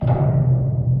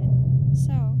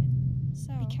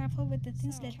careful with the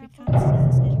things that we can't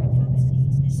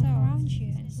see. So, around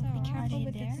you, be careful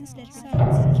with the things that we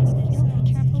can't see.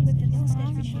 Be careful with the things that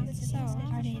we can't see. So,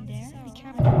 are they there? Be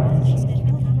careful around you that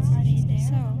we can't see. Are they there?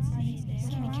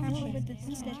 So, be careful with the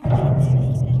things that we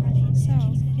can't see. So,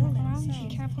 look around you.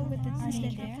 Be careful with the things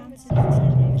that we can't see.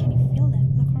 Can you feel them?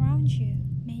 Look around you.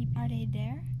 Maybe. Are they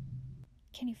there?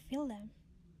 Can you feel them?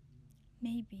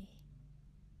 Maybe.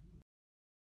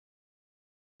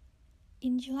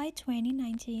 In July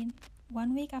 2019,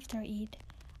 1 week after Eid,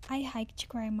 I hiked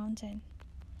Cikuray Mountain.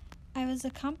 I was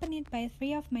accompanied by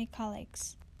 3 of my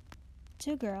colleagues,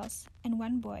 2 girls and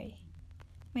 1 boy.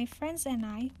 My friends and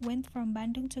I went from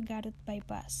Bandung to Garut by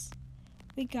bus.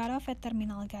 We got off at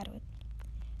Terminal Garut.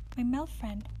 My male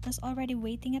friend was already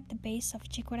waiting at the base of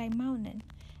Cikuray Mountain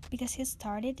because he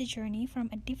started the journey from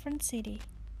a different city.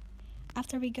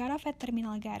 After we got off at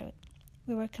Terminal Garut,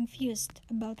 we were confused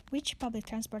about which public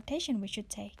transportation we should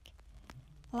take.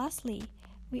 Lastly,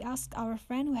 we asked our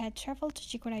friend who had traveled to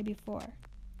Cikuray before.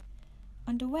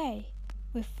 On the way,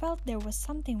 we felt there was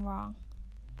something wrong.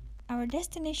 Our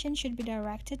destination should be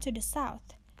directed to the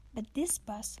south, but this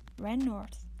bus ran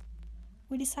north.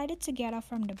 We decided to get off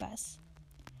from the bus.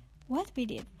 What we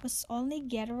did was only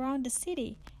get around the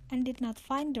city and did not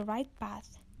find the right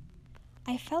path.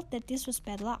 I felt that this was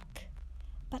bad luck,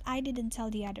 but I didn't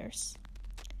tell the others.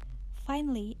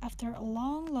 Finally, after a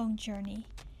long journey,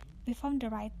 we found the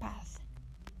right path.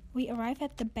 We arrived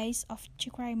at the base of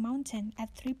Cikuray Mountain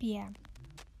at 3 p.m.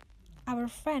 Our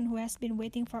friend, who has been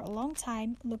waiting for a long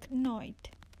time, looked annoyed.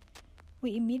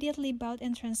 We immediately bought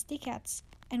entrance tickets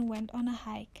and went on a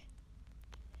hike.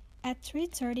 At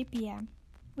 3:30 p.m.,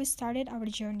 we started our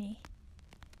journey.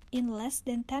 In less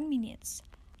than 10 minutes,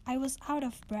 I was out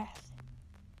of breath.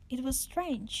 It was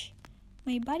strange.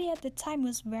 My body at the time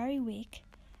was very weak,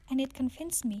 and it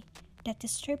convinced me that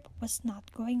this trip was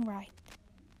not going right.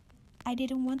 I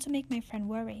didn't want to make my friend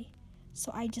worry,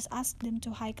 so I just asked them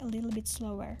to hike a little bit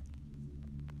slower.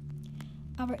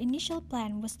 Our initial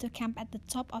plan was to camp at the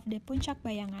top of the Puncak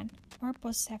Bayangan, or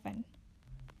Post 7.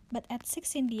 But at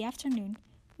 6 in the afternoon,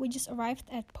 we just arrived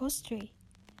at Post 3.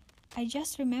 I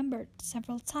just remembered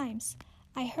several times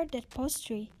I heard that Post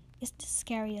 3 is the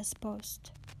scariest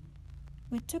post.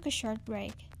 We took a short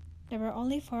break. There were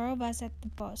only 4 of us at the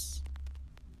post.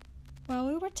 While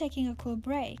we were taking a cool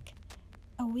break,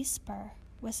 a whisper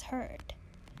was heard.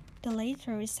 The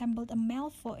latter resembled a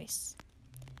male voice.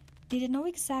 Didn't know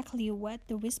exactly what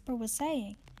the whisper was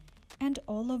saying, and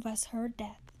all of us heard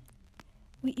that.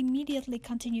 We immediately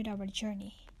continued our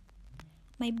journey.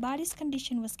 My body's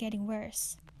condition was getting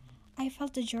worse. I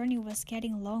felt the journey was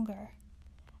getting longer.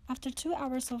 After 2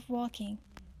 hours of walking,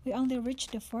 we only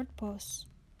reached the 4th post.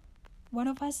 One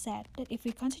of us said that if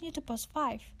we continue to Post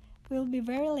 5, we will be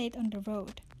very late on the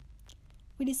road.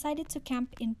 We decided to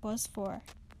camp in Post 4.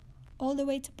 All the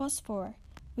way to Post 4,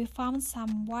 we found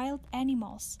some wild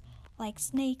animals like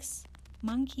snakes,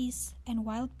 monkeys, and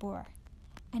wild boar,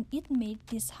 and it made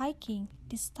this hiking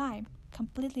this time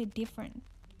completely different.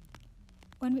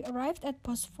 When we arrived at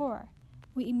Post 4,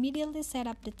 we immediately set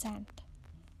up the tent.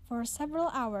 For several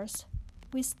hours,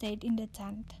 we stayed in the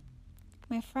tent.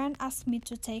 My friend asked me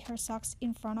to take her socks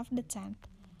in front of the tent.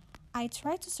 I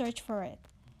tried to search for it,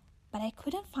 but I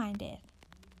couldn't find it.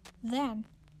 Then,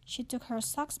 she took her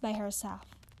socks by herself.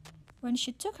 When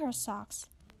she took her socks,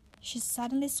 she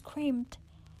suddenly screamed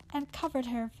and covered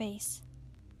her face.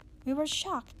 We were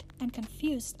shocked and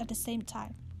confused at the same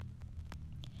time.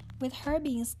 With her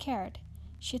being scared,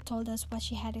 she told us what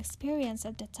she had experienced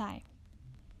at the time.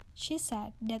 She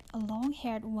said that a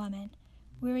long-haired woman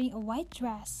wearing a white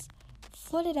dress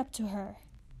floated up to her.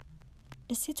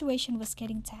 The situation was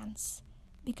getting tense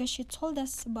because she told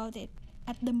us about it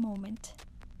at the moment.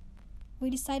 We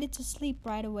decided to sleep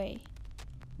right away.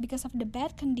 Because of the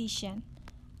bad condition,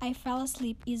 I fell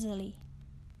asleep easily.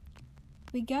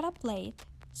 We got up late,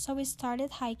 so we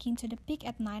started hiking to the peak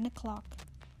at 9 o'clock.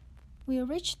 We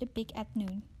reached the peak at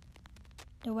noon.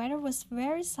 The weather was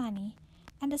very sunny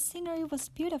and the scenery was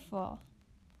beautiful.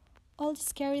 All the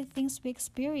scary things we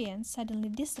experienced suddenly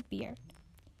disappeared.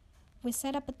 We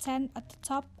set up a tent at the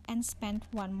top and spent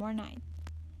one more night.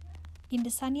 In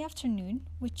the sunny afternoon,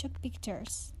 we took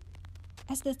pictures.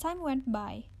 As the time went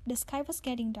by, the sky was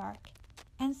getting dark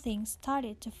and things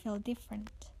started to feel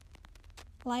different.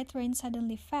 Light rain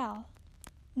suddenly fell.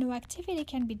 No activity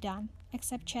can be done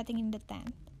except chatting in the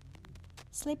tent.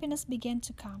 Sleepiness began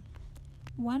to come.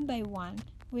 One by one,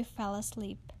 we fell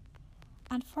asleep.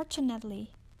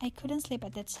 Unfortunately, I couldn't sleep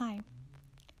at that time.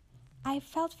 I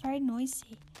felt very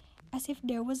noisy, as if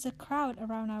there was a crowd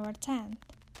around our tent.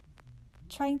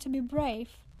 Trying to be brave,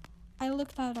 I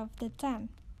looked out of the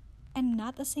tent. and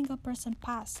not a single person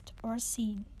passed or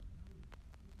seen.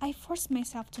 I forced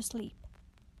myself to sleep.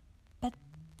 But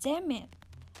damn it,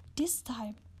 this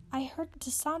time I heard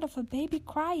the sound of a baby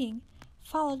crying,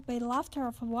 followed by the laughter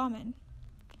of a woman.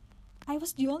 I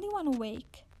was the only one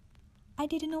awake. I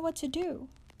didn't know what to do.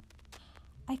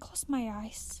 I closed my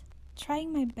eyes,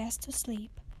 trying my best to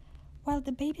sleep, while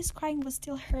the baby's crying was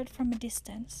still heard from a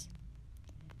distance.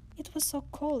 It was so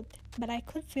cold, but I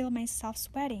could feel myself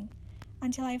sweating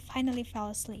until I finally fell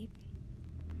asleep.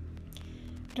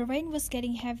 The rain was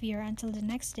getting heavier until the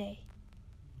next day.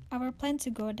 Our plan to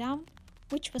go down,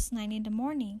 which was 9 in the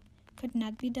morning, could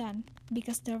not be done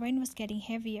because the rain was getting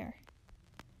heavier.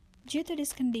 Due to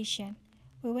this condition,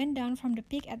 we went down from the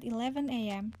peak at 11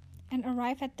 a.m. and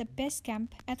arrived at the base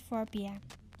camp at 4 p.m.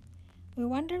 We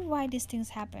wondered why these things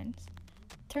happened.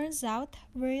 Turns out,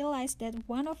 we realized that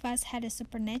one of us had a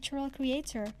supernatural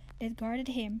creator that guarded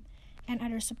him, and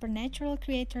other supernatural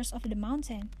creators of the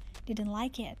mountain didn't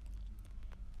like it.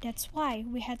 That's why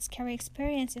we had scary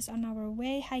experiences on our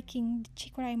way hiking the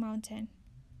Chicoray mountain.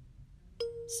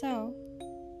 So,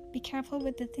 be careful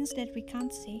with the things that we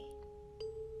can't see.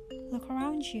 Look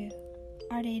around you.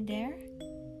 Are they there?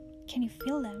 Can you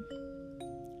feel them?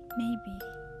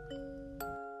 Maybe.